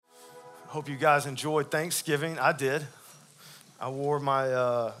Hope you guys enjoyed Thanksgiving. I did. I wore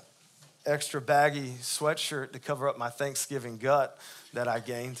my extra baggy sweatshirt to cover up my Thanksgiving gut that I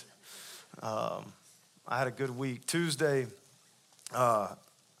gained. I had a good week. Tuesday, I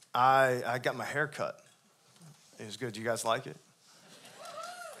got my hair cut. It was good. You guys like it?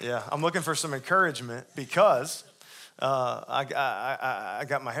 Yeah, I'm looking for some encouragement because I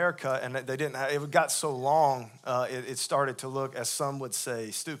got my hair cut and they didn't. It got so long, it started to look, as some would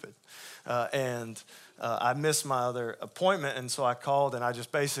say, stupid. I missed my other appointment, and so I called and I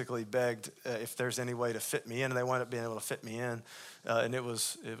just basically begged if there's any way to fit me in, and they wound up being able to fit me in, and it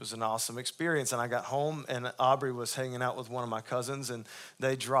was an awesome experience. And I got home, and Aubrey was hanging out with one of my cousins, and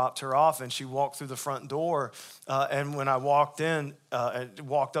they dropped her off, and she walked through the front door, and when I walked in and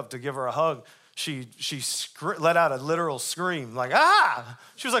walked up to give her a hug, she let out a literal scream, like, ah!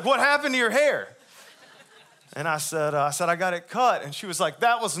 She was like, what happened to your hair? And I said, I got it cut. And she was like,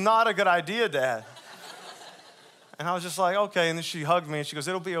 that was not a good idea, Dad. And I was just like, okay. And then she hugged me and she goes,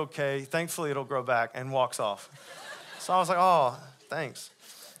 it'll be okay. Thankfully, it'll grow back, and walks off. So I was like, oh, thanks.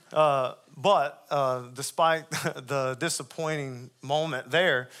 But despite the disappointing moment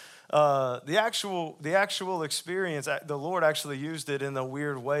there, the actual experience, the Lord actually used it in a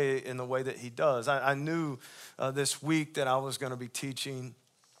weird way, in the way that he does. I knew this week that I was going to be teaching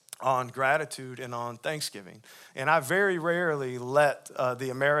on gratitude and on Thanksgiving. And I very rarely let the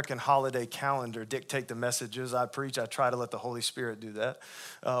American holiday calendar dictate the messages I preach. I try to let the Holy Spirit do that.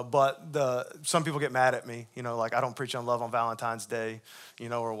 But some people get mad at me, like I don't preach on love on Valentine's Day,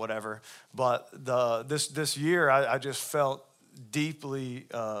 or whatever. But this year, I just felt deeply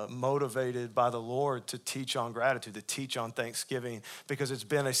motivated by the Lord to teach on gratitude, to teach on Thanksgiving, because it's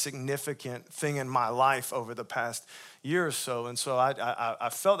been a significant thing in my life over the past year or so. And so I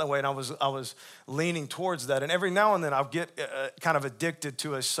felt that way, and I was leaning towards that. And every now and then I'll get kind of addicted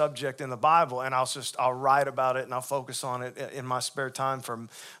to a subject in the Bible, and I'll write about it and I'll focus on it in my spare time for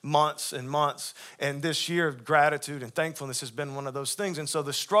months and months. And this year, gratitude and thankfulness has been one of those things. And so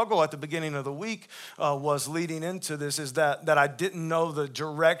the struggle at the beginning of the week was leading into this, is that I didn't know the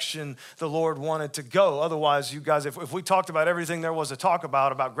direction the Lord wanted to go. Otherwise, you guys, if we talked about everything there was to talk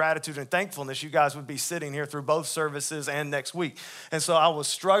about gratitude and thankfulness, you guys would be sitting here through both services and next week. And so I was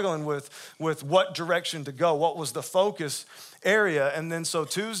struggling with what direction to go, what was the focus area. And then so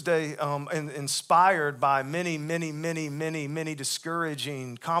Tuesday, inspired by many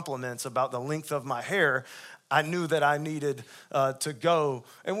discouraging compliments about the length of my hair, I knew that I needed to go.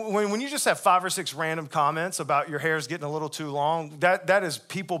 And when you just have 5 or 6 random comments about your hair's getting a little too long, that is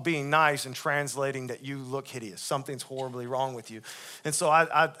people being nice and translating that you look hideous. Something's horribly wrong with you. And so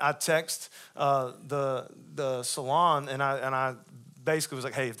I text the salon, and I basically was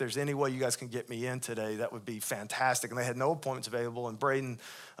like, hey, if there's any way you guys can get me in today, that would be fantastic. And they had no appointments available. And Braden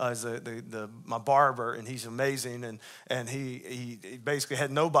is my barber, and he's amazing. And he basically had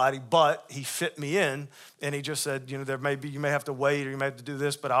nobody, but he fit me in. And he just said, you may have to wait, or you may have to do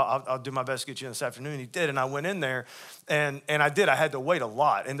this, but I'll do my best to get you in this afternoon. He did, and I went in there, and I did. I had to wait a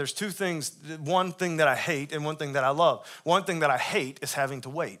lot. And there's 2 things, one thing that I hate and one thing that I love. One thing that I hate is having to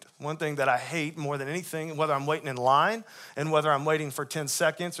wait. One thing that I hate more than anything, whether I'm waiting in line and whether I'm waiting for 10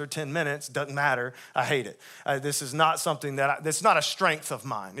 seconds or 10 minutes, doesn't matter. I hate it. This is not something that's not a strength of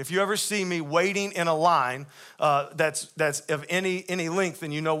mine. If you ever see me waiting in a line that's of any length,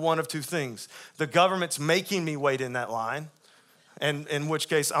 then you know one of 2 things. The government's making me wait in that line, and in which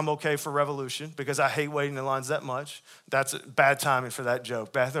case I'm okay for revolution, because I hate waiting in lines that much. That's bad timing for that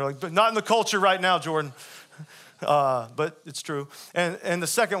joke. They're like, but not in the culture right now, Jordan. But it's true. And the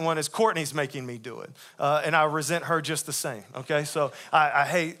second one is Courtney's making me do it. And I resent her just the same, okay? So I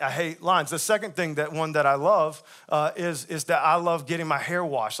hate lines. The second thing, that I love is that I love getting my hair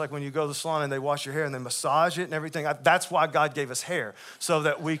washed. Like when you go to the salon and they wash your hair and they massage it and everything. That's why God gave us hair, so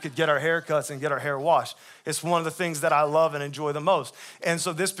that we could get our haircuts and get our hair washed. It's one of the things that I love and enjoy the most. And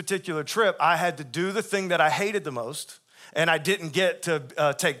so this particular trip, I had to do the thing that I hated the most, and I didn't get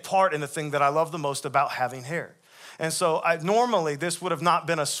to take part in the thing that I love the most about having hair. And so normally this would have not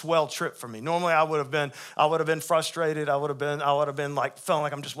been a swell trip for me. Normally I would have been frustrated. I would have been like, feeling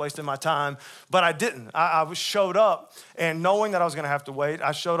like I'm just wasting my time. But I didn't. I showed up, and knowing that I was going to have to wait,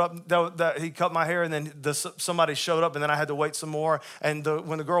 I showed up. He cut my hair, and then somebody showed up, and then I had to wait some more. And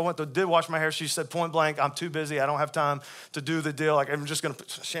when the girl did wash my hair, she said point blank, I'm too busy. I don't have time to do the deal. Like, I'm just going to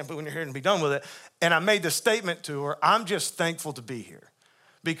put shampoo in your hair and be done with it. And I made the statement to her, I'm just thankful to be here,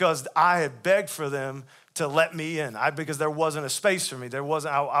 because I had begged for them to let me in. Because there wasn't a space for me.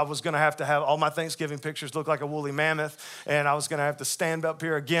 I was gonna have to have all my Thanksgiving pictures look like a woolly mammoth, and I was gonna have to stand up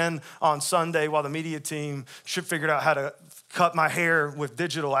here again on Sunday while the media team figured out how to cut my hair with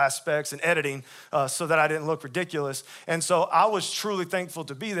digital aspects and editing so that I didn't look ridiculous. And so I was truly thankful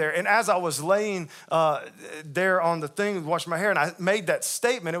to be there. And as I was laying there on the thing, washing my hair, and I made that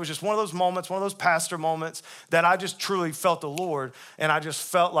statement, it was just one of those moments, one of those pastor moments that I just truly felt the Lord. And I just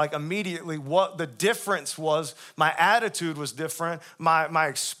felt like immediately what the difference was. My attitude was different. My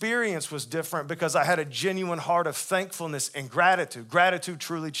experience was different because I had a genuine heart of thankfulness and gratitude. Gratitude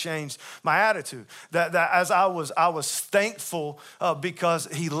truly changed my attitude. That as I was thankful because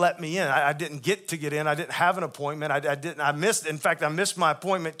he let me in. I didn't get in. I didn't have an appointment. I missed my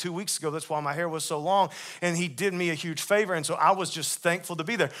appointment 2 weeks ago. That's why my hair was so long. And he did me a huge favor. And so I was just thankful to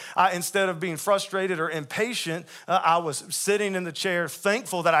be there. Instead of being frustrated or impatient, I was sitting in the chair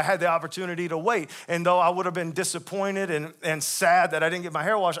thankful that I had the opportunity to wait. And though I would have been disappointed and sad that I didn't get my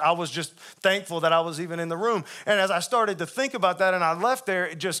hair washed, I was just thankful that I was even in the room. And as I started to think about that and I left there,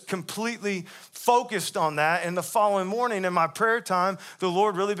 it just completely focused on that. And the following morning in my prayer time, the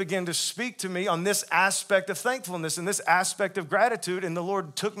Lord really began to speak to me on this aspect of thankfulness and this aspect of gratitude. And the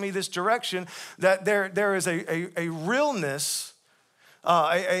Lord took me this direction that there is a realness,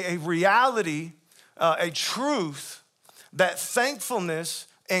 a reality, a truth that thankfulness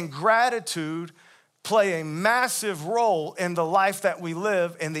and gratitude play a massive role in the life that we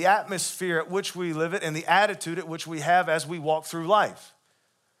live, in the atmosphere at which we live it, and the attitude at which we have as we walk through life.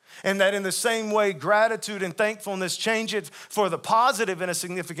 And that in the same way, gratitude and thankfulness change it for the positive in a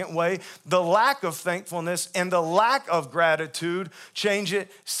significant way, the lack of thankfulness and the lack of gratitude change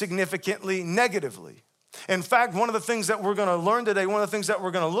it significantly negatively. In fact, one of the things that we're gonna learn today, one of the things that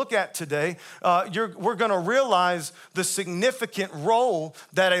we're gonna look at today, we're gonna realize the significant role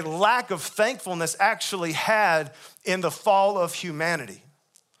that a lack of thankfulness actually had in the fall of humanity.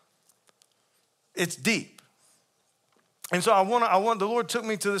 It's deep. And so the Lord took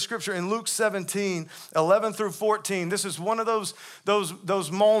me to the scripture in Luke 17, 11 through 14. This is one of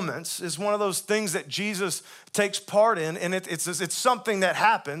those moments. It's one of those things that Jesus takes part in, and it's something that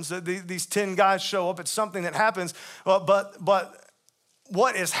happens. These 10 guys show up. It's something that happens. But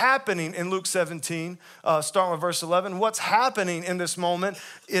what is happening in Luke 17, starting with verse 11, what's happening in this moment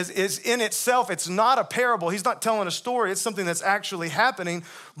is in itself, it's not a parable. He's not telling a story. It's something that's actually happening.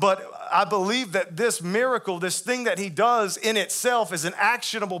 But I believe that this miracle, this thing that he does in itself is an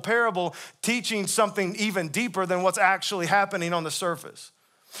actionable parable teaching something even deeper than what's actually happening on the surface.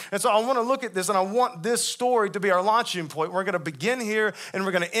 And so I want to look at this, and I want this story to be our launching point. We're going to begin here, and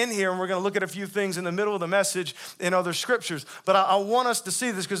we're going to end here, and we're going to look at a few things in the middle of the message in other scriptures. But I want us to see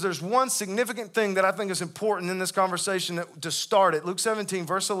this because there's one significant thing that I think is important in this conversation to start it. Luke 17,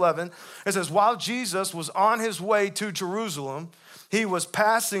 verse 11, it says, while Jesus was on his way to Jerusalem, he was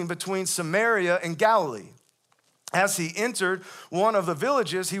passing between Samaria and Galilee. As he entered one of the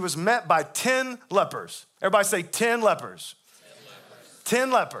villages, he was met by 10 lepers. Everybody say 10 lepers.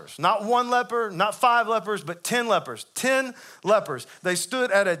 10 lepers, not one leper, not 5 lepers, but 10 lepers. 10 lepers. They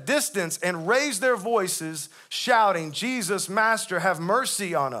stood at a distance and raised their voices, shouting, Jesus, Master, have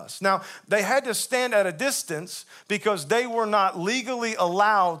mercy on us. Now, they had to stand at a distance because they were not legally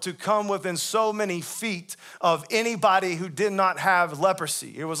allowed to come within so many feet of anybody who did not have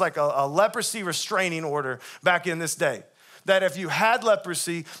leprosy. It was like a leprosy restraining order back in this day. That if you had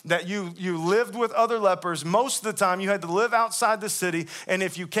leprosy, that you lived with other lepers, most of the time you had to live outside the city. And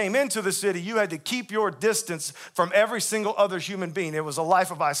if you came into the city, you had to keep your distance from every single other human being. It was a life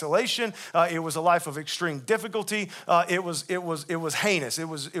of isolation. It was a life of extreme difficulty. It was heinous. It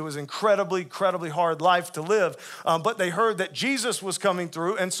was incredibly hard life to live. But they heard that Jesus was coming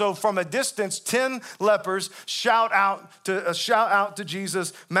through. And so from a distance, 10 lepers shout out to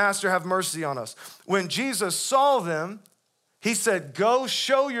Jesus, Master, have mercy on us. When Jesus saw them, he said, go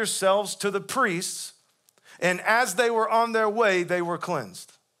show yourselves to the priests. And as they were on their way, they were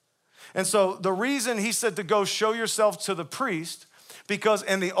cleansed. And so the reason he said to go show yourself to the priest, because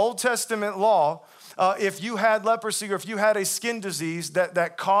in the Old Testament law, if you had leprosy or if you had a skin disease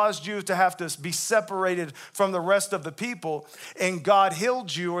that caused you to have to be separated from the rest of the people, and God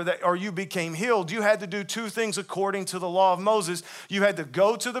healed you or you became healed, you had to do 2 things according to the law of Moses. You had to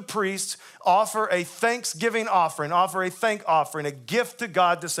go to the priests, offer a thanksgiving offering, offer a thank offering, a gift to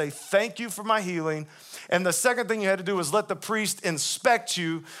God to say, thank you for my healing. And the second thing you had to do was let the priest inspect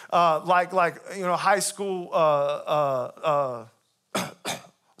you like high school,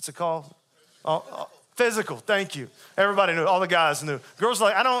 what's it called? Physical, thank you. Everybody knew, all the guys knew. Girls were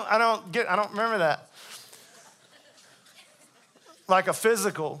like, I don't remember that. Like a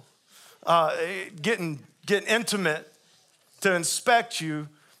physical. getting intimate to inspect you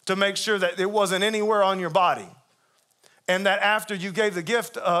to make sure that it wasn't anywhere on your body. And that after you gave the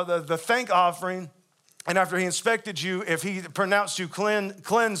gift, the thank offering, and after he inspected you, if he pronounced you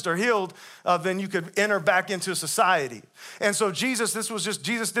cleansed or healed, then you could enter back into society. And so Jesus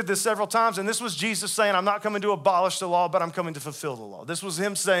did this several times, and this was Jesus saying, I'm not coming to abolish the law, but I'm coming to fulfill the law. This was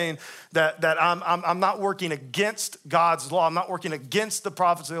him saying that I'm not working against God's law. I'm not working against the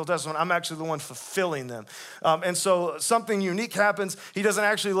prophets of the Old Testament. I'm actually the one fulfilling them. And so something unique happens. He doesn't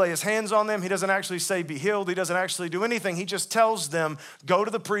actually lay his hands on them. He doesn't actually say, be healed. He doesn't actually do anything. He just tells them, go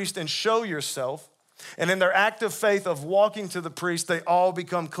to the priest and show yourself. And in their act of faith of walking to the priest, they all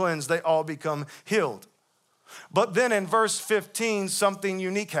become cleansed. They all become healed. But then in verse 15, something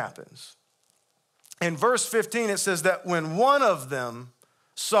unique happens. In verse 15, it says that when one of them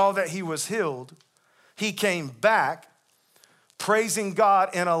saw that he was healed, he came back praising God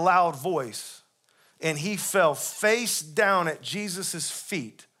in a loud voice, and he fell face down at Jesus'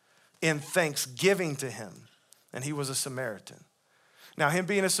 feet in thanksgiving to him. And he was a Samaritan. Now, him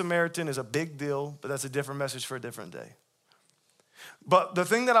being a Samaritan is a big deal, but that's a different message for a different day. But the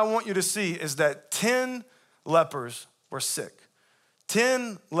thing that I want you to see is that 10 lepers were sick.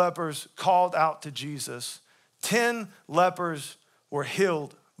 10 lepers called out to Jesus. 10 lepers were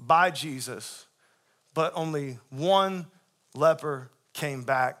healed by Jesus, but only one leper came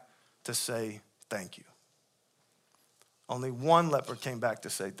back to say thank you. Only one leper came back to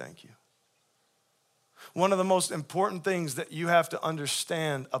say thank you. One of the most important things that you have to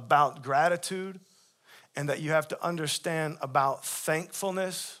understand about gratitude and that you have to understand about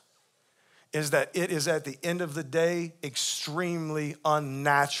thankfulness is that it is at the end of the day extremely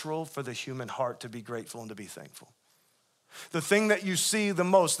unnatural for the human heart to be grateful and to be thankful. The thing that you see the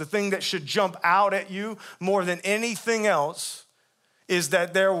most, the thing that should jump out at you more than anything else is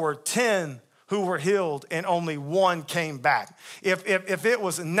that there were 10 who were healed and only one came back. If it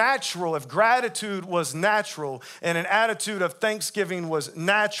was natural, if gratitude was natural and an attitude of thanksgiving was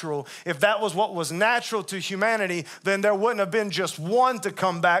natural, if that was what was natural to humanity, then there wouldn't have been just one to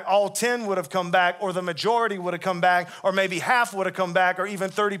come back. All 10 would have come back, or the majority would have come back, or maybe half would have come back, or even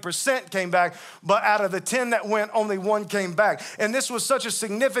 30% came back. But out of the 10 that went, only one came back. And this was such a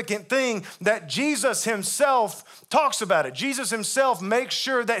significant thing that Jesus himself talks about it. Jesus himself makes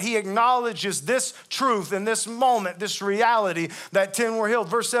sure that he acknowledges this truth in this moment, this reality that 10 were healed.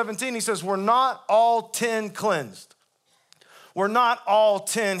 Verse 17, he says, we're not all 10 cleansed. We're not all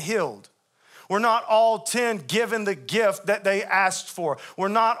 10 healed. We're not all 10 given the gift that they asked for. We're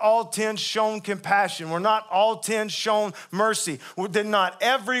not all 10 shown compassion. We're not all 10 shown mercy. Did not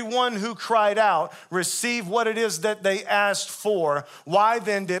everyone who cried out receive what it is that they asked for? Why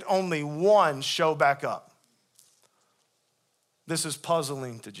then did only one show back up? This is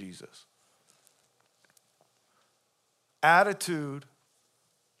puzzling to Jesus. Attitude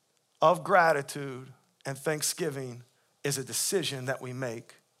of gratitude and thanksgiving is a decision that we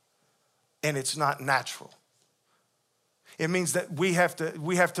make, and it's not natural. It means that we have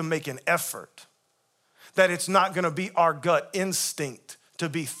to make an effort, that it's not gonna be our gut instinct to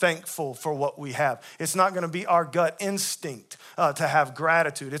be thankful for what we have. It's not gonna be our gut instinct to have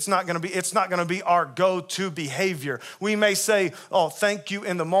gratitude. It's not gonna be our go-to behavior. We may say, oh, thank you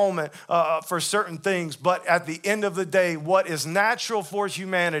in the moment for certain things, but at the end of the day, what is natural for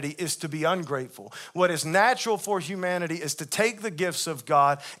humanity is to be ungrateful. What is natural for humanity is to take the gifts of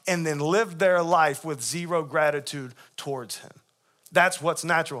God and then live their life with zero gratitude towards him. That's what's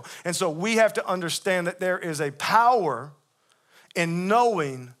natural. And so we have to understand that there is a power in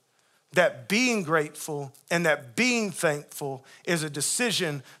knowing that being grateful and that being thankful is a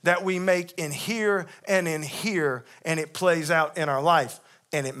decision that we make in here, and it plays out in our life,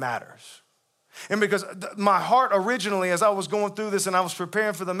 and it matters. And because my heart originally, as I was going through this and I was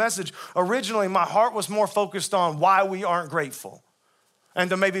preparing for the message, originally my heart was more focused on why we aren't grateful. And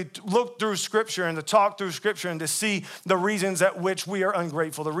to maybe look through Scripture and to talk through Scripture and to see the reasons at which we are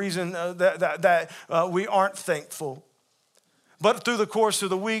ungrateful, the reason that we aren't thankful. But through the course of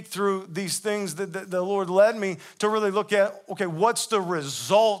the week, through these things that the Lord led me to really look at, okay, what's the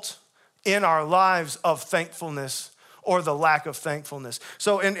result in our lives of thankfulness or the lack of thankfulness?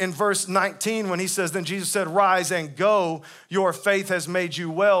 So in verse 19, when he says, then Jesus said, rise and go, your faith has made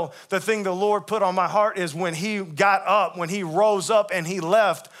you well. The thing the Lord put on my heart is when he got up, when he rose up and he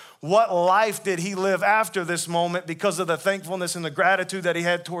left, what life did he live after this moment because of the thankfulness and the gratitude that he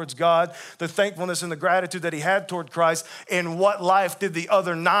had towards God, the thankfulness and the gratitude that he had toward Christ, and what life did the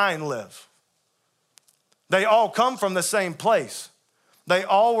other 9 live? They all come from the same place. They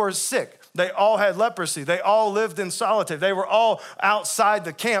all were sick. They all had leprosy. They all lived in solitude. They were all outside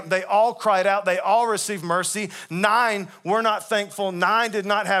the camp. They all cried out. They all received mercy. 9 were not thankful. 9 did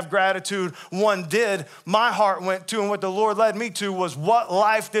not have gratitude. 1 did. My heart went to, and what the Lord led me to was, what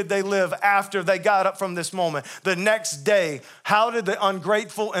life did they live after they got up from this moment? The next day, how did the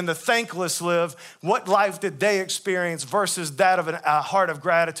ungrateful and the thankless live? What life did they experience versus that of a heart of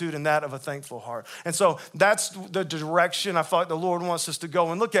gratitude and that of a thankful heart? And so that's the direction I feel like the Lord wants us to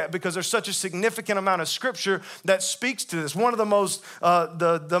go and look at, because there's such a significant amount of scripture that speaks to this. One of the most,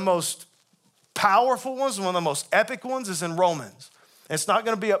 the most powerful ones, one of the most epic ones is in Romans. It's not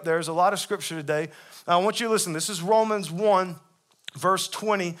going to be up there. There's a lot of scripture today. I want you to listen. This is Romans 1, verse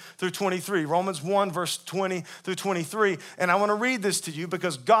 20 through 23. Romans 1, verse 20 through 23. And I want to read this to you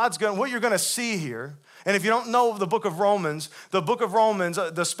because what you're going to see here, and if you don't know the book of Romans,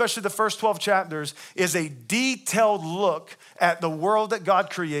 especially the first 12 chapters, is a detailed look at the world that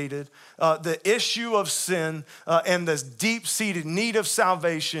God created, the issue of sin, and the deep-seated need of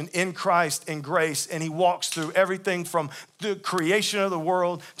salvation in Christ and grace. And he walks through everything from the creation of the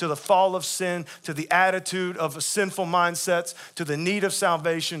world to the fall of sin, to the attitude of sinful mindsets, to the need of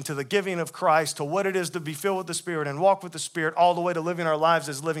salvation, to the giving of Christ, to what it is to be filled with the Spirit and walk with the Spirit, all the way to living our lives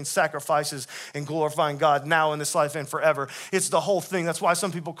as living sacrifices and glorifying God now in this life and forever. It's the whole thing. That's why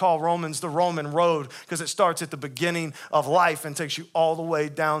some people call Romans the Roman road, because it starts at the beginning of life and takes you all the way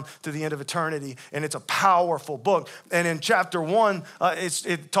down to the end of eternity. And it's a powerful book. And in chapter 1,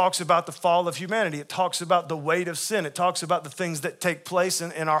 it talks about the fall of humanity. It talks about the weight of sin. It talks about the things that take place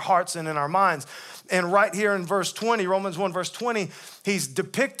in our hearts and in our minds. And right here in verse 20, Romans 1, verse 20, he's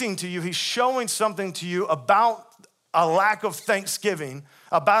depicting to you, he's showing something to you about a lack of thanksgiving,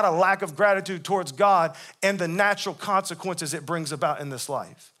 about a lack of gratitude towards God, and the natural consequences it brings about in this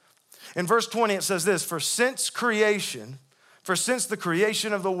life. In verse 20, it says this: For since the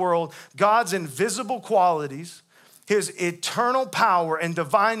creation of the world, God's invisible qualities, his eternal power and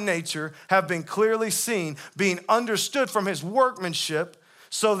divine nature have been clearly seen, being understood from his workmanship,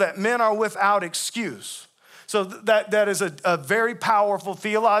 so that men are without excuse. So that is a very powerful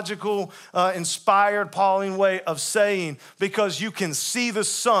theological, inspired Pauline way of saying, because you can see the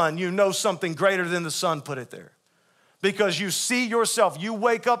sun, you know something greater than the sun put it there. Because you see yourself, you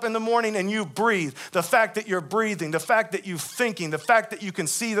wake up in the morning and you breathe. The fact that you're breathing, the fact that you're thinking, the fact that you can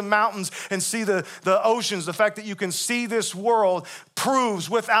see the mountains and see the oceans, the fact that you can see this world proves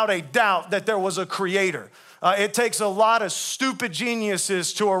without a doubt that there was a creator. It takes a lot of stupid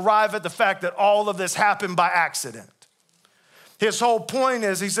geniuses to arrive at the fact that all of this happened by accident. His whole point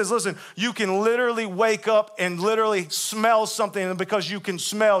is, he says, listen, you can literally wake up and literally smell something, and because you can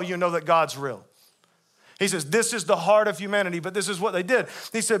smell, you know that God's real. He says, this is the heart of humanity, but this is what they did.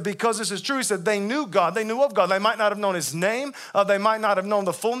 He said, because this is true, he said, they knew God. They knew of God. They might not have known his name. They might not have known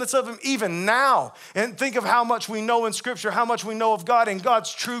the fullness of him, even now. And think of how much we know in Scripture, how much we know of God and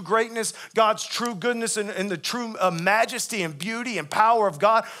God's true greatness, God's true goodness, and the true majesty and beauty and power of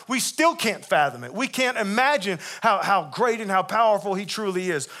God. We still can't fathom it. We can't imagine how great and how powerful he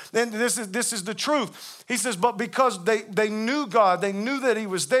truly is. And this is the truth. He says, but because they knew God, they knew that he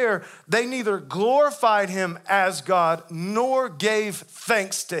was there, they neither glorified him as God nor gave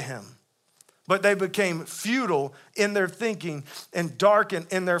thanks to him. But they became futile in their thinking and darkened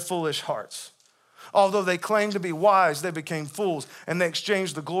in their foolish hearts. Although they claimed to be wise, they became fools, and they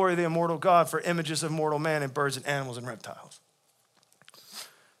exchanged the glory of the immortal God for images of mortal man and birds and animals and reptiles.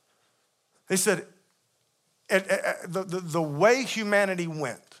 They said, the way humanity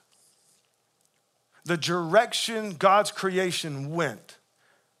went, the direction God's creation went.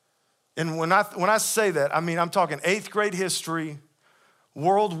 And when I say that, I mean, I'm talking 8th grade history,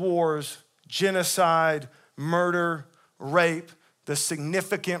 world wars, genocide, murder, rape, the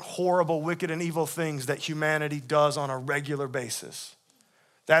significant, horrible, wicked, and evil things that humanity does on a regular basis.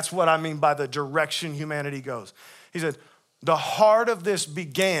 That's what I mean by the direction humanity goes. He said, the heart of this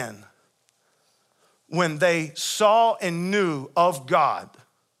began when they saw and knew of God,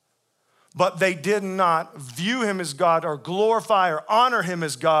 but they did not view him as God or glorify or honor him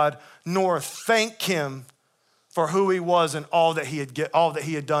as God, nor thank him for who he was and all that he had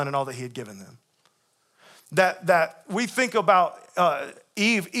done and all that he had given them. That we think about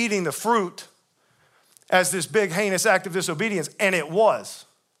Eve eating the fruit as this big heinous act of disobedience, and it was.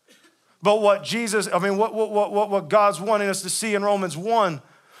 But what God's wanting us to see in Romans 1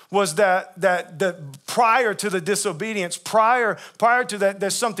 was that prior to the disobedience, prior to that,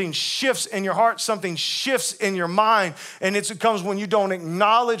 there's something shifts in your heart, something shifts in your mind. And it comes when you don't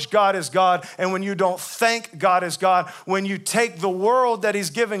acknowledge God as God and when you don't thank God as God. When you take the world that he's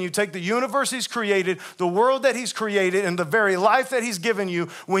given you, take the universe he's created, the world that he's created, and the very life that he's given you,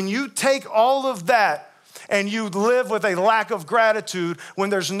 when you take all of that and you live with a lack of gratitude, when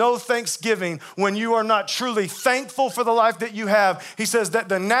there's no thanksgiving, when you are not truly thankful for the life that you have, he says that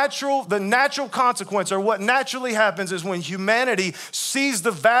the natural consequence, or what naturally happens, is when humanity sees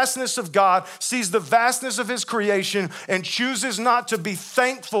the vastness of God, sees the vastness of his creation, and chooses not to be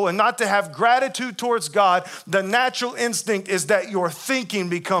thankful and not to have gratitude towards God, the natural instinct is that your thinking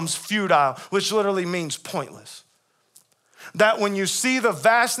becomes futile, which literally means pointless. That when you see the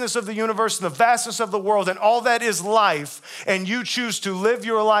vastness of the universe and the vastness of the world and all that is life, and you choose to live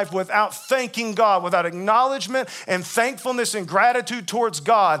your life without thanking God, without acknowledgement and thankfulness and gratitude towards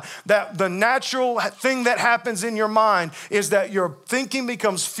God, that the natural thing that happens in your mind is that your thinking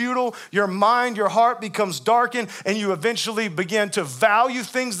becomes futile, your mind, your heart becomes darkened, and you eventually begin to value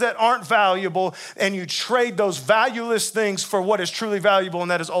things that aren't valuable, and you trade those valueless things for what is truly valuable,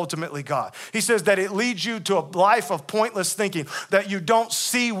 and that is ultimately God. He says that it leads you to a life of pointless thinking, that you don't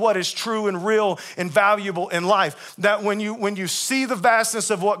see what is true and real and valuable in life. That when you see the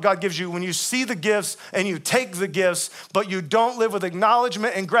vastness of what God gives you, when you see the gifts and you take the gifts, but you don't live with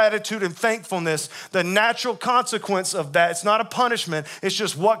acknowledgement and gratitude and thankfulness, the natural consequence of that, it's not a punishment, it's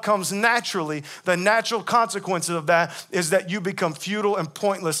just what comes naturally. The natural consequence of that is that you become futile and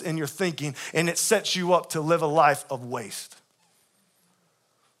pointless in your thinking, and it sets you up to live a life of waste.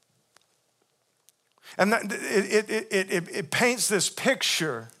 And it paints this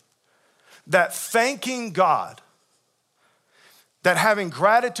picture that thanking God, that having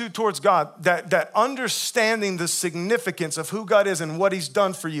gratitude towards God, that understanding the significance of who God is and what he's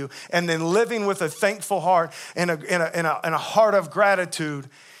done for you, and then living with a thankful heart and a heart of gratitude,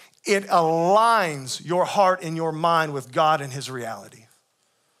 it aligns your heart and your mind with God and his reality.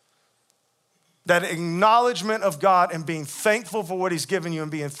 That acknowledgement of God and being thankful for what he's given you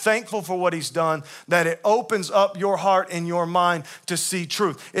and being thankful for what he's done, that it opens up your heart and your mind to see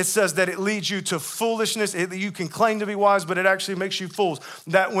truth. It says that it leads you to foolishness. You can claim to be wise, but it actually makes you fools.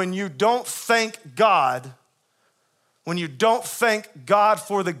 That when you don't thank God, when you don't thank God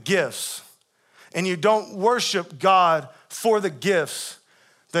for the gifts, and you don't worship God for the gifts,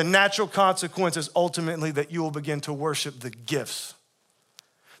 the natural consequence is ultimately that you will begin to worship the gifts.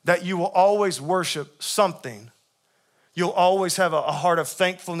 That you will always worship something. You'll always have a heart of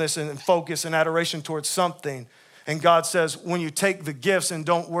thankfulness and focus and adoration towards something. And God says, when you take the gifts and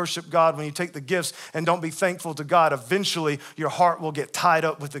don't worship God, when you take the gifts and don't be thankful to God, eventually your heart will get tied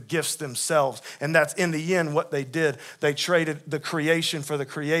up with the gifts themselves. And that's in the end what they did. They traded the creation for the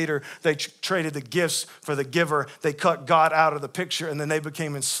creator. They traded the gifts for the giver. They cut God out of the picture, and then they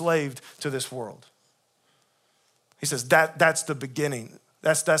became enslaved to this world. He says that's the beginning.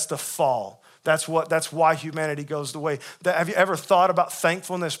 That's the fall. That's why humanity goes the way. Have you ever thought about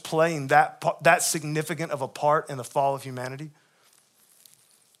thankfulness playing that significant of a part in the fall of humanity?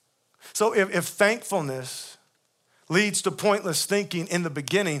 So if thankfulness leads to pointless thinking in the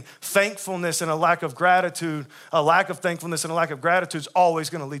beginning, thankfulness and a lack of gratitude, a lack of thankfulness and a lack of gratitude is always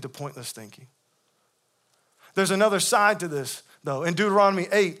going to lead to pointless thinking. There's another side to this, though. In Deuteronomy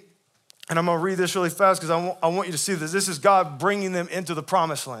 8, and I'm going to read this really fast because I want you to see this. This is God bringing them into the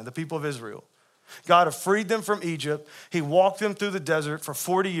promised land, the people of Israel. God had freed them from Egypt. He walked them through the desert for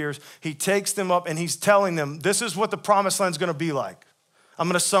 40 years. He takes them up and he's telling them, this is what the promised land is going to be like. I'm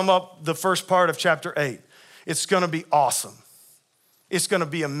going to sum up the first part of chapter 8. It's going to be awesome. It's going to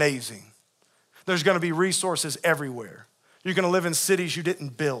be amazing. There's going to be resources everywhere. You're going to live in cities you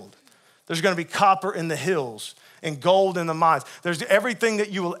didn't build. There's going to be copper in the hills and gold in the mines. There's everything that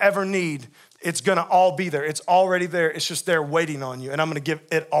you will ever need. It's going to all be there. It's already there. It's just there waiting on you. And I'm going to give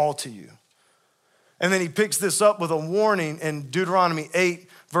it all to you. And then he picks this up with a warning in Deuteronomy 8,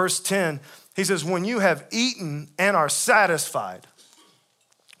 verse 10. He says, when you have eaten and are satisfied,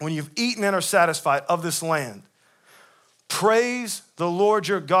 when you've eaten and are satisfied of this land, praise the Lord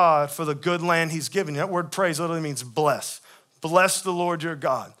your God for the good land he's given you. That word praise literally means bless. Bless the Lord your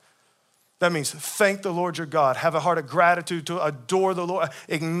God. That means thank the Lord your God. Have a heart of gratitude to adore the Lord.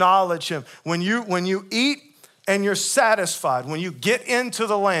 Acknowledge him. When you eat and you're satisfied, when you get into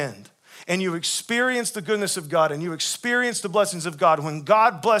the land and you experience the goodness of God and you experience the blessings of God, when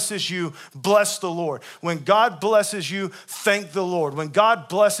God blesses you, bless the Lord. When God blesses you, thank the Lord. When God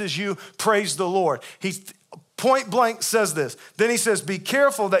blesses you, praise the Lord. He point blank says this. Then he says, be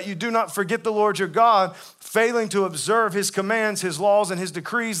careful that you do not forget the Lord your God, failing to observe his commands, his laws, and his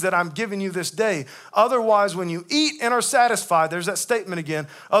decrees that I'm giving you this day. Otherwise, when you eat and are satisfied, there's that statement again.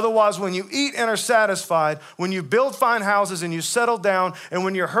 Otherwise, when you eat and are satisfied, when you build fine houses and you settle down, and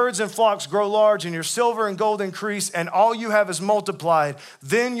when your herds and flocks grow large and your silver and gold increase and all you have is multiplied,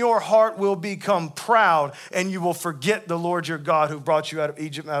 then your heart will become proud and you will forget the Lord your God who brought you out of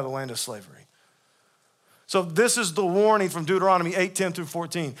Egypt, out of the land of slavery. So this is the warning from Deuteronomy 8:10 through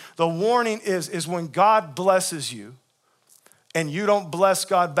 14. The warning is when God blesses you and you don't bless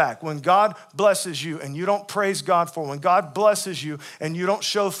God back. When God blesses you and you don't praise God for it. When God blesses you and you don't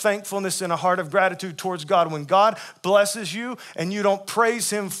show thankfulness and a heart of gratitude towards God. When God blesses you and you don't praise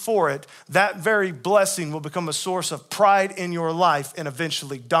him for it, that very blessing will become a source of pride in your life and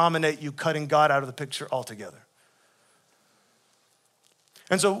eventually dominate you, cutting God out of the picture altogether.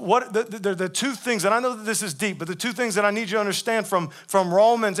 And so what the two things, and I know that this is deep, but the two things that I need you to understand from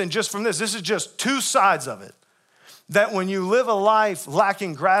Romans and just from this is just two sides of it. That when you live a life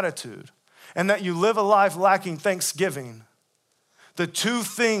lacking gratitude and that you live a life lacking thanksgiving, the two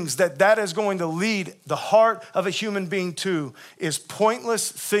things that is going to lead the heart of a human being to is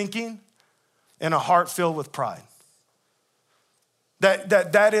pointless thinking and a heart filled with pride.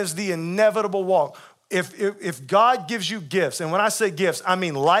 That is the inevitable walk. If God gives you gifts, and when I say gifts, I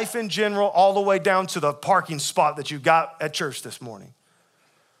mean life in general, all the way down to the parking spot that you got at church this morning.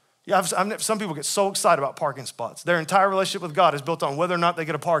 Yeah, some people get so excited about parking spots. Their entire relationship with God is built on whether or not they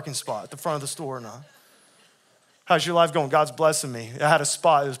get a parking spot at the front of the store or not. How's your life going? God's blessing me. I had a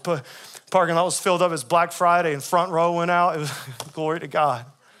spot. It was parking lot was filled up. It's Black Friday and front row went out. It was glory to God.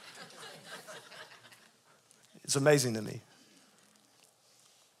 It's amazing to me.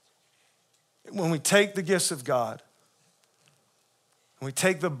 When we take the gifts of God, when we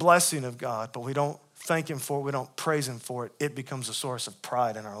take the blessing of God, but we don't thank him for it, we don't praise him for it, it becomes a source of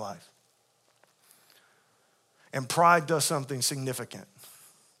pride in our life. And pride does something significant.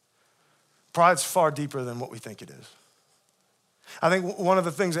 Pride's far deeper than what we think it is. I think one of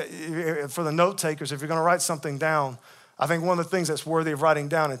the things that, for the note takers, if you're gonna write something down, I think one of the things that's worthy of writing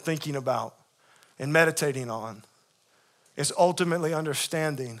down and thinking about and meditating on is ultimately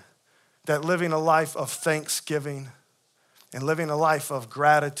understanding that living a life of thanksgiving and living a life of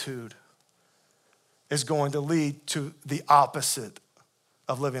gratitude is going to lead to the opposite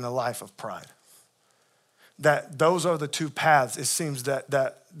of living a life of pride. That those are the two paths, it seems, that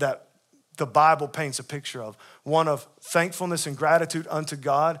the Bible paints a picture of. One of thankfulness and gratitude unto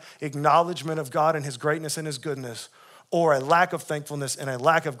God, acknowledgement of God and his greatness and his goodness, or a lack of thankfulness and a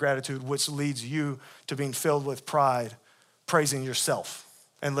lack of gratitude, which leads you to being filled with pride, praising yourself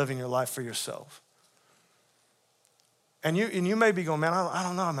and living your life for yourself. And you may be going, man, I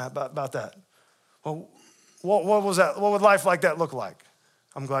don't know, Matt, about that. Well, what was that? What would life like that look like?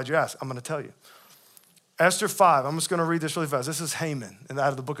 I'm glad you asked. I'm going to tell you. Esther 5, I'm just going to read this really fast. This is Haman out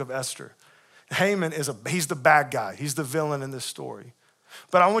of the book of Esther. Haman he's the bad guy. He's the villain in this story.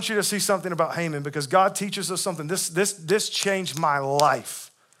 But I want you to see something about Haman because God teaches us something. This changed my life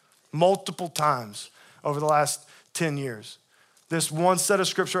multiple times over the last 10 years. This one set of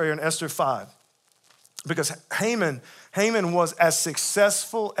scripture right here in Esther 5. Because Haman was as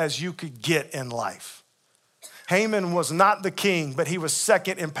successful as you could get in life. Haman was not the king, but he was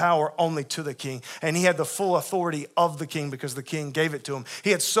second in power only to the king. And he had the full authority of the king because the king gave it to him.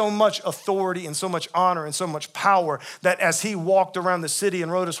 He had so much authority and so much honor and so much power that as he walked around the city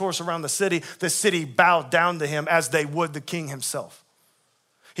and rode his horse around the city bowed down to him as they would the king himself.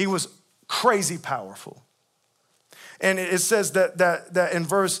 He was crazy powerful. And it says that in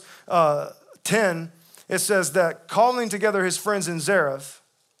verse 10, it says that calling together his friends in Zareth,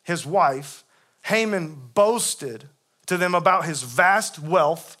 his wife, Haman boasted to them about his vast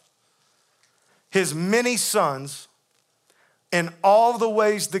wealth, his many sons, and all the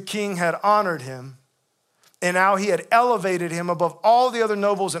ways the king had honored him, and how he had elevated him above all the other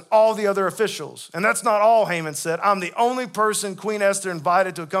nobles and all the other officials. And that's not all, Haman said. I'm the only person Queen Esther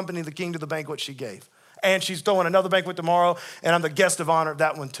invited to accompany the king to the banquet she gave. And she's throwing another banquet tomorrow, and I'm the guest of honor of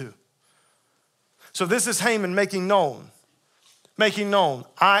that one too. So this is Haman making known,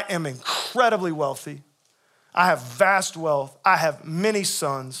 I am incredibly wealthy. I have vast wealth. I have many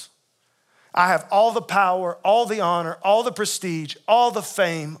sons. I have all the power, all the honor, all the prestige, all the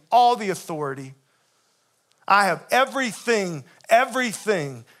fame, all the authority. I have everything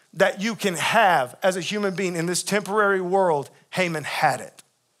that you can have as a human being in this temporary world. Haman had it.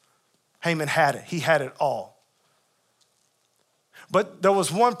 Haman had it. He had it all. But there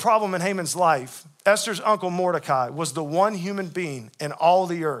was one problem in Haman's life. Esther's uncle Mordecai was the one human being in all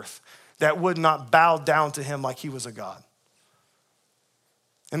the earth that would not bow down to him like he was a god.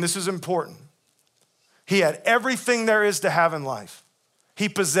 And this is important. He had everything there is to have in life. He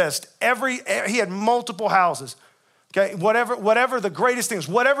possessed he had multiple houses. Okay, whatever the greatest things,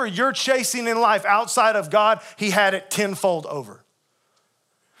 whatever you're chasing in life outside of God, he had it tenfold over.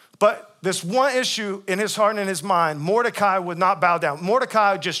 But this one issue in his heart and in his mind, Mordecai would not bow down.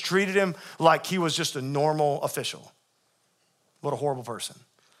 Mordecai just treated him like he was just a normal official. What a horrible person.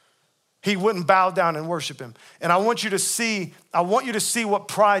 He wouldn't bow down and worship him. And I want you to see what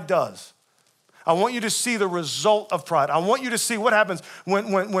pride does. I want you to see the result of pride. I want you to see what happens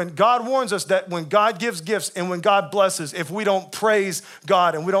when God warns us that when God gives gifts and when God blesses, if we don't praise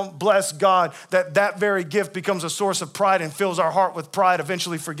God and we don't bless God, that very gift becomes a source of pride and fills our heart with pride,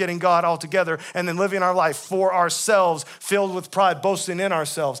 eventually forgetting God altogether and then living our life for ourselves, filled with pride, boasting in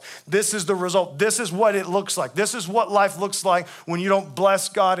ourselves. This is the result. This is what it looks like. This is what life looks like when you don't bless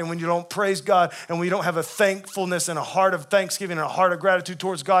God and when you don't praise God and when you don't have a thankfulness and a heart of thanksgiving and a heart of gratitude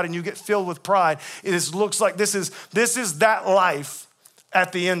towards God and you get filled with pride. It looks like this is that life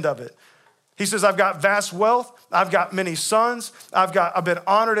at the end of it. He says, I've got vast wealth. I've got many sons. I've been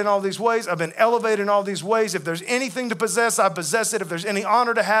honored in all these ways. I've been elevated in all these ways. If there's anything to possess, I possess it. If there's any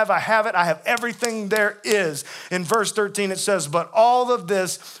honor to have, I have it. I have everything there is. In verse 13, it says, but all of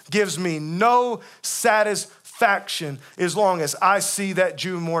this gives me no satisfaction as long as I see that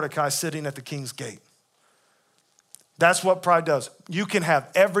Jew Mordecai sitting at the king's gate. That's what pride does. You can have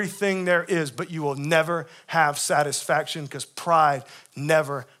everything there is, but you will never have satisfaction because pride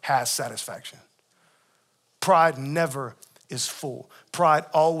never has satisfaction. Pride never is full. Pride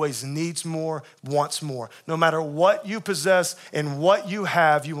always needs more, wants more. No matter what you possess and what you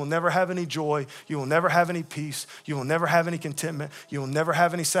have, you will never have any joy. You will never have any peace. You will never have any contentment. You will never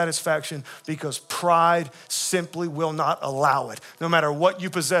have any satisfaction because pride simply will not allow it. No matter what you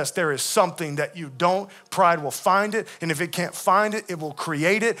possess, there is something that you don't. Pride will find it. And if it can't find it, it will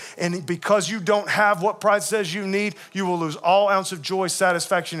create it. And because you don't have what pride says you need, you will lose all ounce of joy,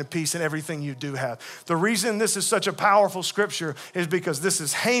 satisfaction, and peace in everything you do have. The reason this is such a powerful scripture is because this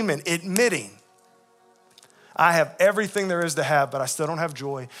is Haman admitting, I have everything there is to have, but I still don't have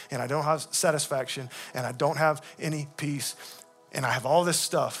joy, and I don't have satisfaction, and I don't have any peace, and I have all this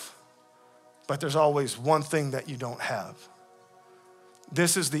stuff, but there's always one thing that you don't have.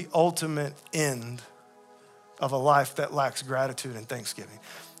 This is the ultimate end of a life that lacks gratitude and thanksgiving.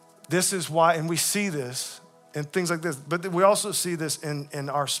 This is why, and we see this in things like this, but we also see this in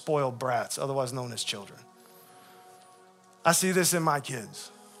our spoiled brats, otherwise known as children. I see this in my kids.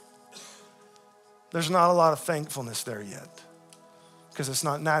 There's not a lot of thankfulness there yet because it's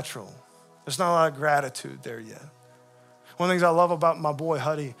not natural. There's not a lot of gratitude there yet. One of the things I love about my boy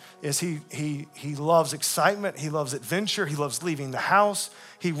Huddy is he loves excitement. He loves adventure. He loves leaving the house.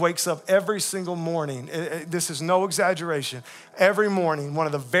 He wakes up every single morning. This is no exaggeration. Every morning, one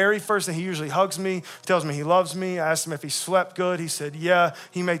of the very first things, he usually hugs me, tells me he loves me. I asked him if he slept good. He said, yeah.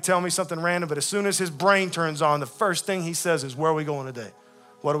 He may tell me something random, but as soon as his brain turns on, the first thing he says is, where are we going today?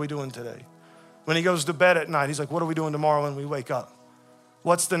 What are we doing today? When he goes to bed at night, he's like, what are we doing tomorrow when we wake up?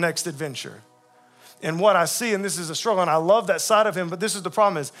 What's the next adventure? And what I see, and this is a struggle, and I love that side of him, but this is the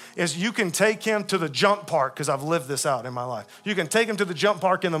problem is you can take him to the jump park, because I've lived this out in my life. You can take him to the jump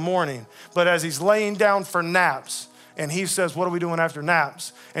park in the morning, but as he's laying down for naps, and he says, what are we doing after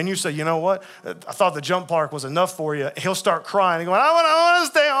naps? And you say, you know what? I thought the jump park was enough for you. He'll start crying and going, I want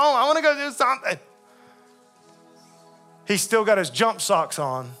to stay home. I want to go do something. He's still got his jump socks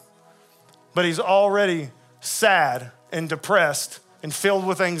on, but he's already sad and depressed and filled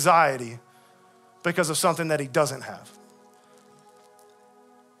with anxiety because of something that he doesn't have.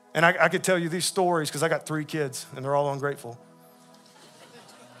 And I could tell you these stories because I got 3 kids and they're all ungrateful.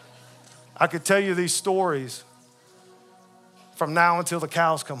 I could tell you these stories from now until the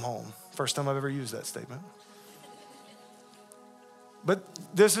cows come home. First time I've ever used that statement. But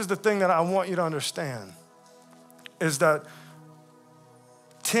this is the thing that I want you to understand is that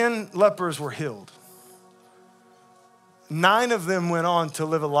 10 lepers were healed. 9 of them went on to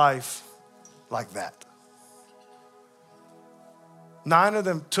live a life like that. 9 of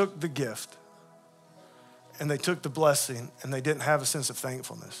them took the gift and they took the blessing and they didn't have a sense of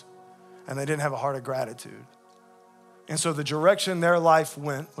thankfulness and they didn't have a heart of gratitude. And so the direction their life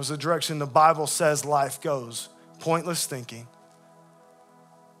went was the direction the Bible says life goes. Pointless thinking,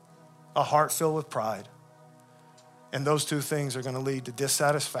 a heart filled with pride. And those 2 things are going to lead to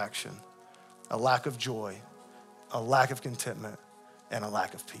dissatisfaction, a lack of joy, a lack of contentment, and a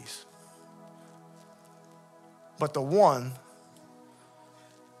lack of peace. But the one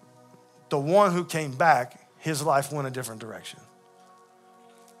who came back, his life went a different direction.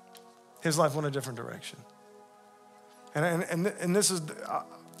 His life went a different direction. And this is,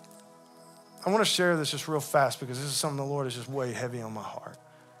 I want to share this just real fast because this is something the Lord has just weighed heavy on my heart.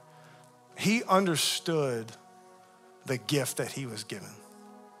 He understood the gift that he was given.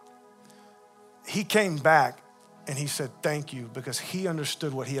 He came back and he said, thank you, because he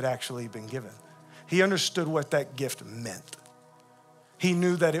understood what he had actually been given. He understood what that gift meant. He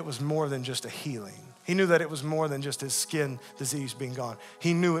knew that it was more than just a healing. He knew that it was more than just his skin disease being gone.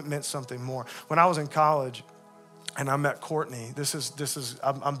 He knew it meant something more. When I was in college and I met Courtney,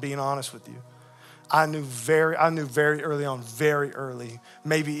 I'm being honest with you. I knew very early on, very early,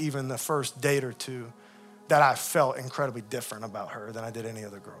 maybe even the first date or two, that I felt incredibly different about her than I did any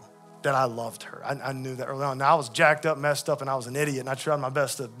other girl, that I loved her. I knew that early on. Now I was jacked up, messed up, and I was an idiot, and I tried my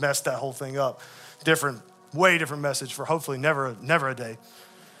best to mess that whole thing up. Way different message for hopefully never a day.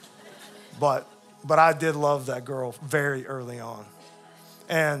 But I did love that girl very early on.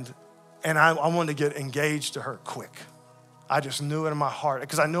 And I wanted to get engaged to her quick. I just knew it in my heart,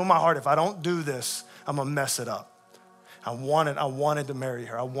 because I knew in my heart, if I don't do this, I'm gonna mess it up. I wanted to marry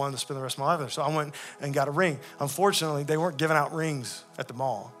her. I wanted to spend the rest of my life with her. So I went and got a ring. Unfortunately, they weren't giving out rings at the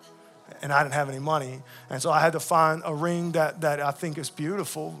mall, and I didn't have any money. And so I had to find a ring that I think is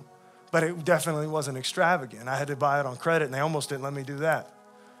beautiful, but it definitely wasn't extravagant. I had to buy it on credit, and they almost didn't let me do that.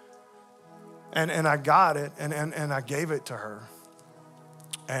 And I got it, and I gave it to her.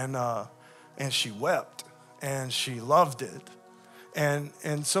 And she wept, and she loved it. And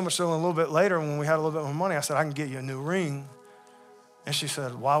so much so, a little bit later, when we had a little bit more money, I said, I can get you a new ring. And she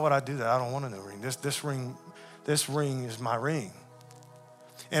said, why would I do that? I don't want a new ring. This ring is my ring.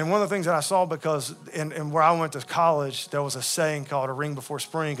 And one of the things that I saw, because in where I went to college, there was a saying called a ring before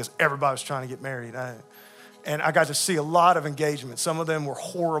spring, because everybody was trying to get married. And I got to see a lot of engagements. Some of them were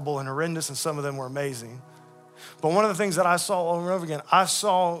horrible and horrendous, and some of them were amazing. But one of the things that I saw over and over again, I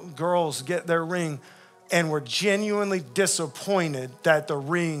saw girls get their ring and were genuinely disappointed that the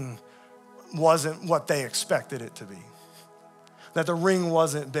ring wasn't what they expected it to be, that the ring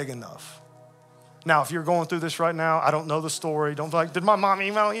wasn't big enough. Now, if you're going through this right now, I don't know the story. Don't be like, did my mom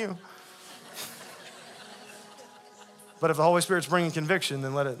email you? But if the Holy Spirit's bringing conviction,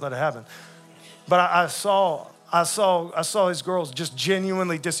 then let it happen. But I saw these girls just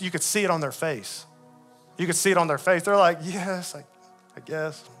genuinely, you could see it on their face. You could see it on their face. They're like, yes, I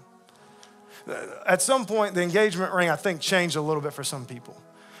guess. At some point, the engagement ring, I think, changed a little bit for some people.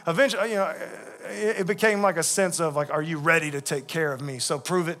 Eventually, it became like a sense of like, are you ready to take care of me? So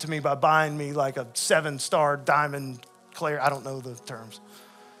prove it to me by buying me like a 7-star diamond clear. I don't know the terms.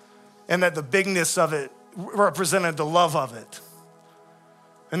 And that the bigness of it represented the love of it.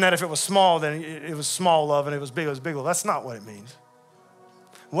 And that if it was small, then it was small love, and if it was big love. That's not what it means.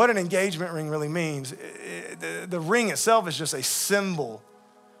 What an engagement ring really means, the ring itself is just a symbol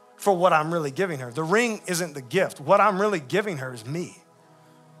for what I'm really giving her. The ring isn't the gift. What I'm really giving her is me.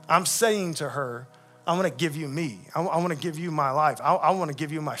 I'm saying to her, I want to give you me. I want to give you my life. I want to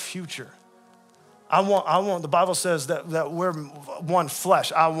give you my future. The Bible says that we're one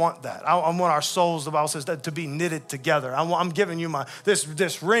flesh. I want that. I want our souls, the Bible says, that to be knitted together. I'm giving you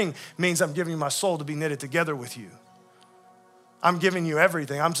this ring means I'm giving you my soul to be knitted together with you. I'm giving you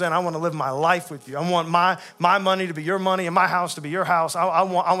everything. I'm saying I want to live my life with you. I want my money to be your money and my house to be your house. I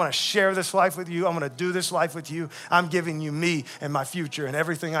want to share this life with you. I want to do this life with you. I'm giving you me and my future and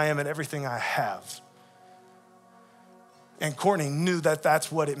everything I am and everything I have. And Courtney knew that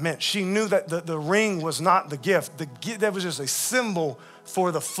that's what it meant. She knew that the ring was not the gift. That was just a symbol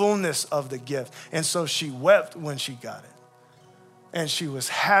for the fullness of the gift. And so she wept when she got it. And she was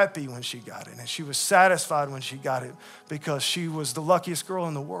happy when she got it. And she was satisfied when she got it, because she was the luckiest girl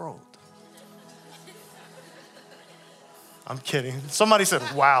in the world. I'm kidding. Somebody said,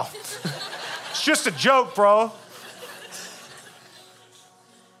 wow. It's just a joke, bro.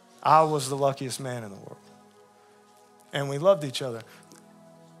 I was the luckiest man in the world. And we loved each other.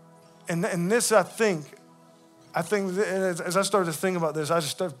 And this, I think as I started to think about this,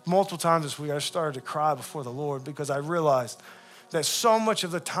 multiple times this week, I started to cry before the Lord, because I realized that so much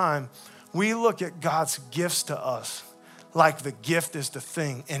of the time we look at God's gifts to us like the gift is the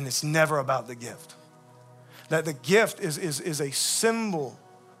thing, and it's never about the gift. That the gift is a symbol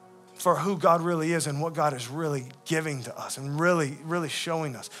for who God really is and what God is really giving to us and really, really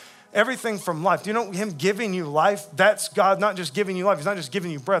showing us. Everything from life. Do you know him giving you life? That's God not just giving you life. He's not just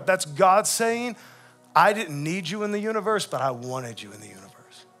giving you breath. That's God saying, I didn't need you in the universe, but I wanted you in the universe.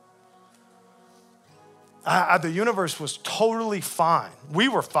 The universe was totally fine. We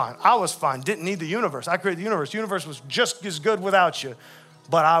were fine. I was fine. Didn't need the universe. I created the universe. The universe was just as good without you,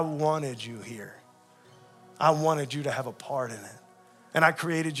 but I wanted you here. I wanted you to have a part in it. And I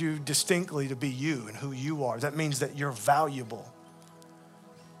created you distinctly to be you and who you are. That means that you're valuable.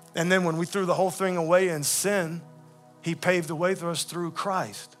 And then when we threw the whole thing away in sin, he paved the way for us through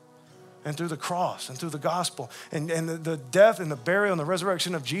Christ and through the cross and through the gospel. And the death and the burial and the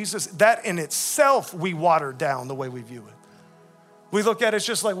resurrection of Jesus, that in itself we watered down the way we view it. We look at it, it's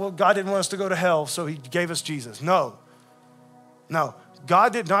just like, well, God didn't want us to go to hell, so he gave us Jesus. No.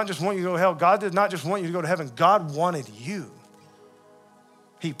 God did not just want you to go to hell. God did not just want you to go to heaven. God wanted you.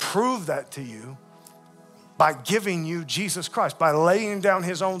 He proved that to you by giving you Jesus Christ, by laying down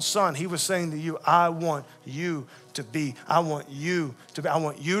his own son. He was saying to you, I want you to be my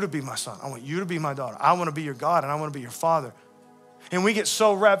son. I want you to be my daughter. I want to be your God and I want to be your father. And we get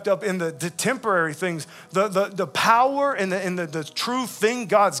so wrapped up in the temporary things. The power and the true thing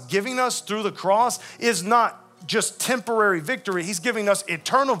God's giving us through the cross is not just temporary victory. He's giving us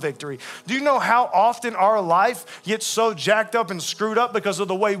eternal victory. Do you know how often our life gets so jacked up and screwed up because of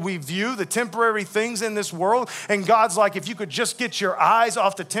the way we view the temporary things in this world? And God's like, if you could just get your eyes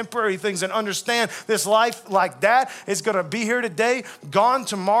off the temporary things and understand this life like that is going to be here today, gone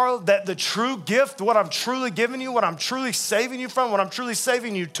tomorrow, that the true gift, what I'm truly giving you, what I'm truly saving you from, what I'm truly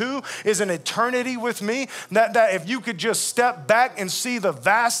saving you to is an eternity with me. That if you could just step back and see the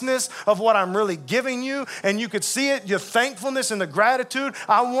vastness of what I'm really giving you, and you could see it, your thankfulness and the gratitude,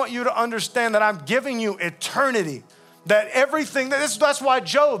 I want you to understand that I'm giving you eternity. That everything, that's why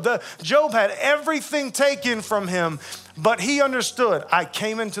Job had everything taken from him, but he understood, I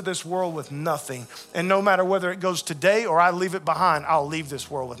came into this world with nothing, and no matter whether it goes today or I leave it behind, I'll leave this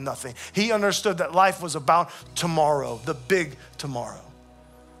world with nothing. He understood that life was about tomorrow, the big tomorrow.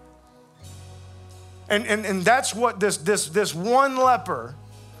 And that's what this one leper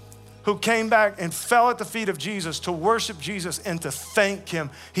who came back and fell at the feet of Jesus to worship Jesus and to thank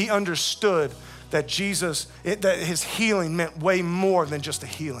him, he understood that that his healing meant way more than just a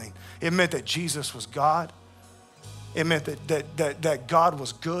healing. It meant that Jesus was God. It meant that God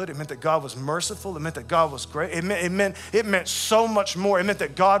was good. It meant that God was merciful. It meant that God was great. It meant so much more. It meant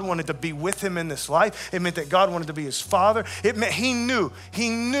that God wanted to be with him in this life. It meant that God wanted to be his father. It meant he knew,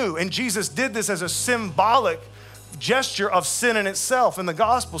 and Jesus did this as a symbolic gesture of sin in itself in the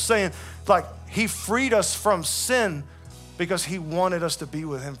gospel, saying like he freed us from sin because he wanted us to be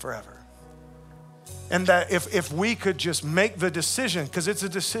with him forever. And that if we could just make the decision, because it's a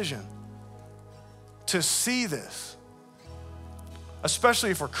decision, to see this,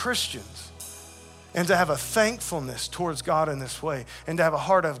 especially for Christians, and to have a thankfulness towards God in this way, and to have a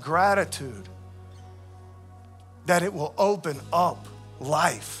heart of gratitude, that it will open up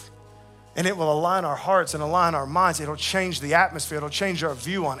life. And it will align our hearts and align our minds. It'll change the atmosphere. It'll change our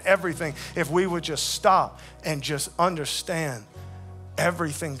view on everything if we would just stop and just understand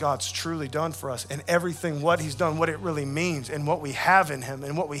everything God's truly done for us and everything what he's done, what it really means and what we have in him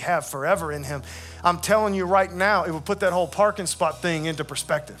and what we have forever in him. I'm telling you right now, it would put that whole parking spot thing into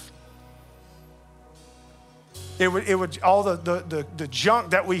perspective. It would all the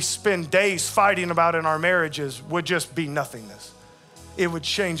junk that we spend days fighting about in our marriages would just be nothingness. It would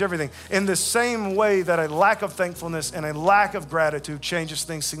change everything. In the same way that a lack of thankfulness and a lack of gratitude changes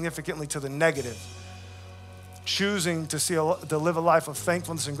things significantly to the negative, choosing to live a life of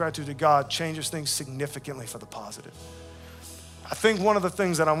thankfulness and gratitude to God changes things significantly for the positive. I think one of the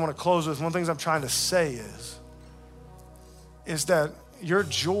things that I want to close with, one of the things I'm trying to say is that your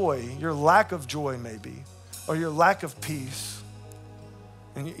joy, your lack of joy maybe, or your lack of peace,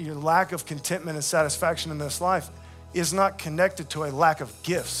 and your lack of contentment and satisfaction in this life is not connected to a lack of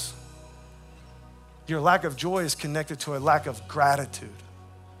gifts. Your lack of joy is connected to a lack of gratitude,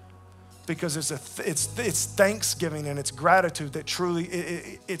 because it's thanksgiving and it's gratitude that truly,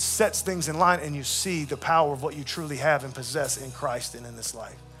 it sets things in line, and you see the power of what you truly have and possess in Christ and in this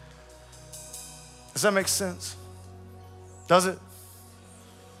life. Does that make sense? Does it?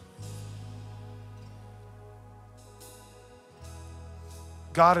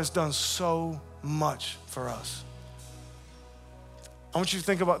 God has done so much for us. I want you to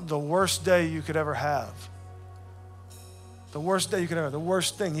think about the worst day you could ever have. The worst day you could ever have, the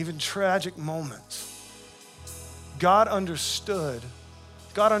worst thing, even tragic moments. God understood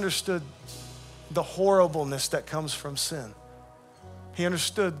the horribleness that comes from sin. He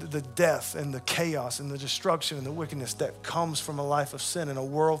understood the death and the chaos and the destruction and the wickedness that comes from a life of sin and a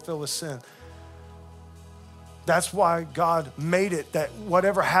world filled with sin. That's why God made it that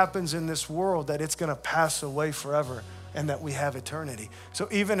whatever happens in this world, that it's gonna pass away forever, and that we have eternity. So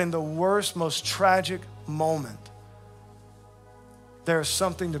even in the worst, most tragic moment, there's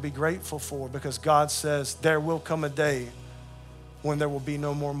something to be grateful for, because God says there will come a day when there will be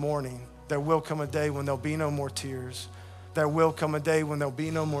no more mourning. There will come a day when there'll be no more tears. There will come a day when there'll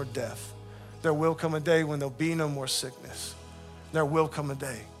be no more death. There will come a day when there'll be no more sickness. There will come a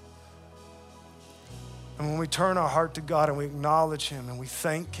day And when we turn our heart to God and we acknowledge him and we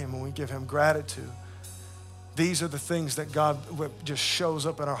thank him and we give him gratitude, these are the things that God just shows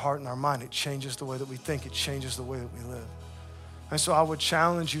up in our heart and our mind. It changes the way that we think. It changes the way that we live. And so I would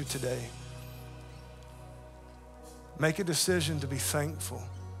challenge you today. Make a decision to be thankful.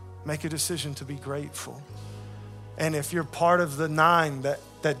 Make a decision to be grateful. And if you're part of the 9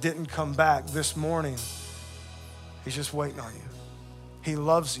 that didn't come back this morning, he's just waiting on you. He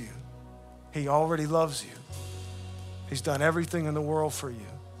loves you. He already loves you. He's done everything in the world for you.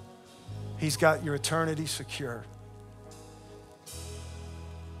 He's got your eternity secured.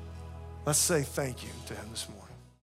 Let's say thank you to him this morning.